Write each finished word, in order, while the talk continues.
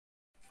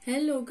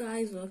Hello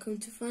guys, welcome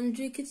to Fun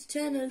Kids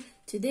channel.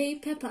 Today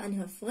Peppa and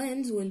her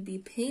friends will be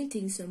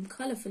painting some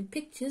colorful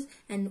pictures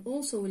and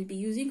also will be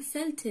using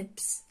felt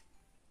tips.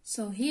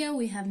 So here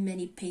we have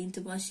many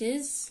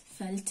paintbrushes,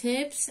 felt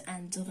tips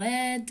and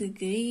red,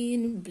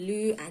 green,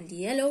 blue and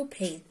yellow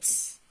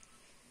paints.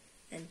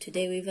 And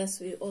today with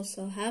us we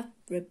also have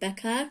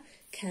Rebecca,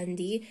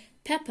 Candy,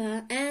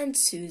 Peppa and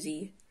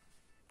Susie.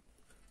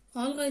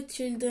 Alright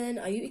children,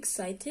 are you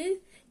excited?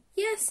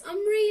 Yes, I'm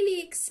really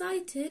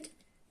excited.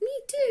 Me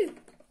too.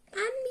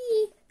 And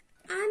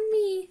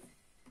me.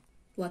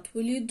 What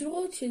will you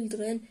draw,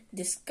 children?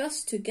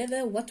 Discuss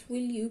together what will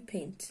you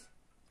paint.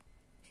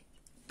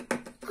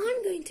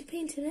 I'm going to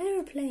paint an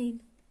aeroplane.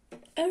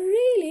 Oh,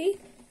 really?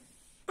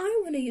 I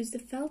want to use the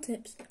felt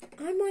tips.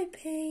 I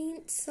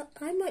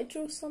might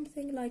draw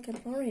something like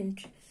an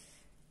orange.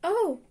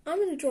 Oh, I'm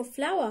going to draw a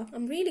flower.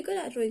 I'm really good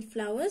at drawing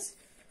flowers.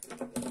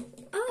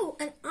 Oh,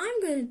 and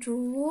I'm going to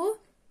draw...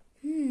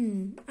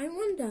 I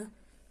wonder...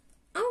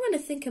 I'm going to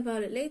think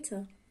about it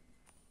later.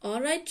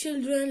 Alright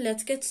children,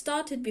 let's get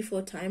started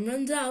before time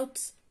runs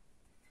out.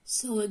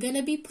 So we're going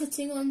to be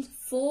putting on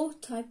 4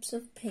 types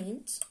of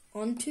paint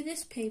onto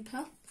this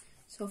paper.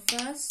 So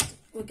first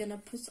we're going to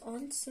put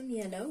on some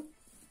yellow,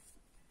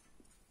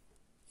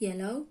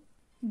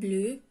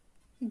 blue,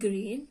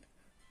 green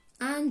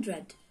and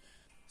red.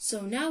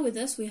 So now with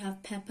us we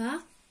have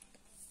Peppa,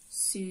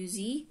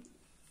 Susie,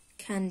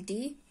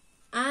 Candy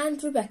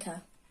and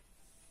Rebecca.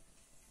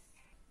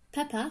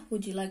 Peppa,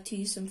 would you like to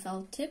use some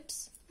felt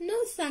tips?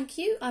 No, thank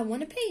you. I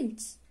want to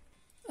paint.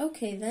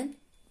 Okay then,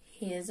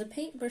 here's a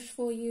paintbrush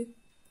for you.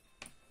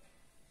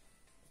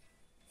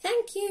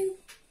 Thank you.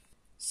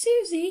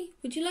 Susie,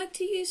 would you like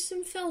to use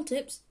some felt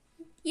tips?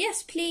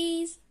 Yes,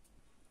 please.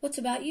 What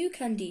about you,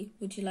 Candy?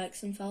 Would you like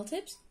some felt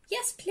tips?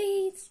 Yes,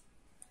 please.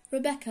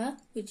 Rebecca,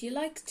 would you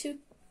like to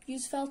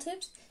use felt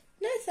tips?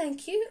 No,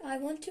 thank you. I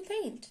want to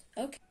paint.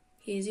 Okay,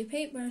 here's your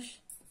paintbrush.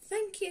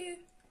 Thank you.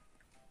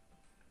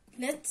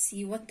 Let's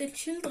see what the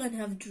children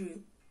have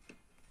drew.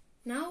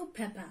 Now,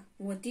 Peppa,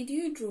 what did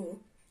you draw?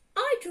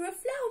 I drew a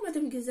flower,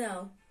 Madame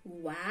Gazelle.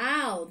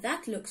 Wow,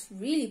 that looks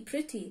really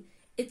pretty.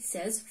 It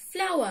says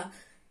flower.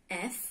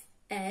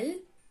 F-L-O-W-E-R.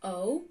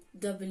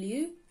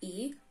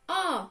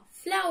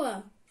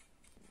 Flower.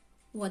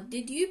 What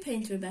did you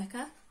paint,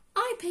 Rebecca?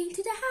 I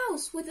painted a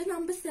house with the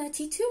number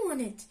 32 on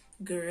it.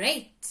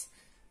 Great.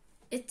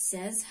 It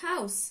says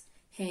house.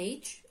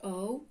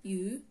 H-O-U-S-E.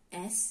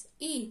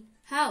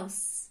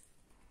 House.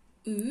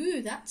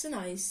 Ooh, that's a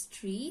nice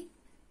tree.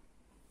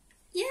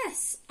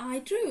 Yes, I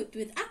drew it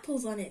with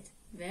apples on it.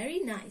 Very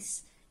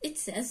nice. It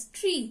says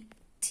tree.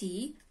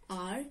 T-R-E-E.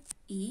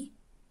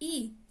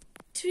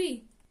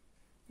 Tree.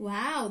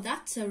 Wow,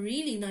 that's a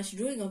really nice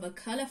drawing of a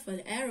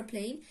colourful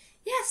aeroplane.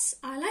 Yes,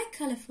 I like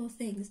colourful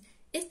things.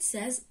 It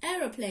says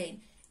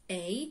aeroplane.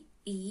 A-E-R-O-P-L-A-N-E.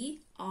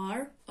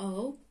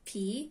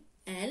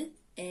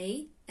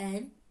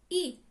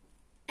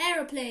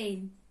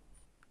 Aeroplane.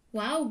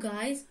 Wow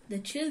guys, the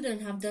children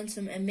have done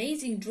some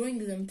amazing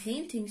drawings and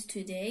paintings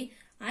today.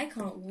 I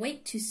can't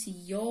wait to see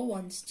your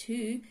ones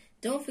too.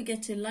 Don't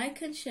forget to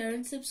like and share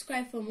and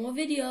subscribe for more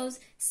videos.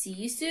 See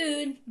you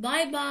soon.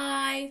 Bye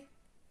bye.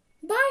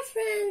 Bye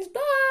friends.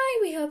 Bye.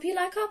 We hope you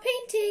like our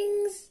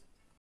paintings.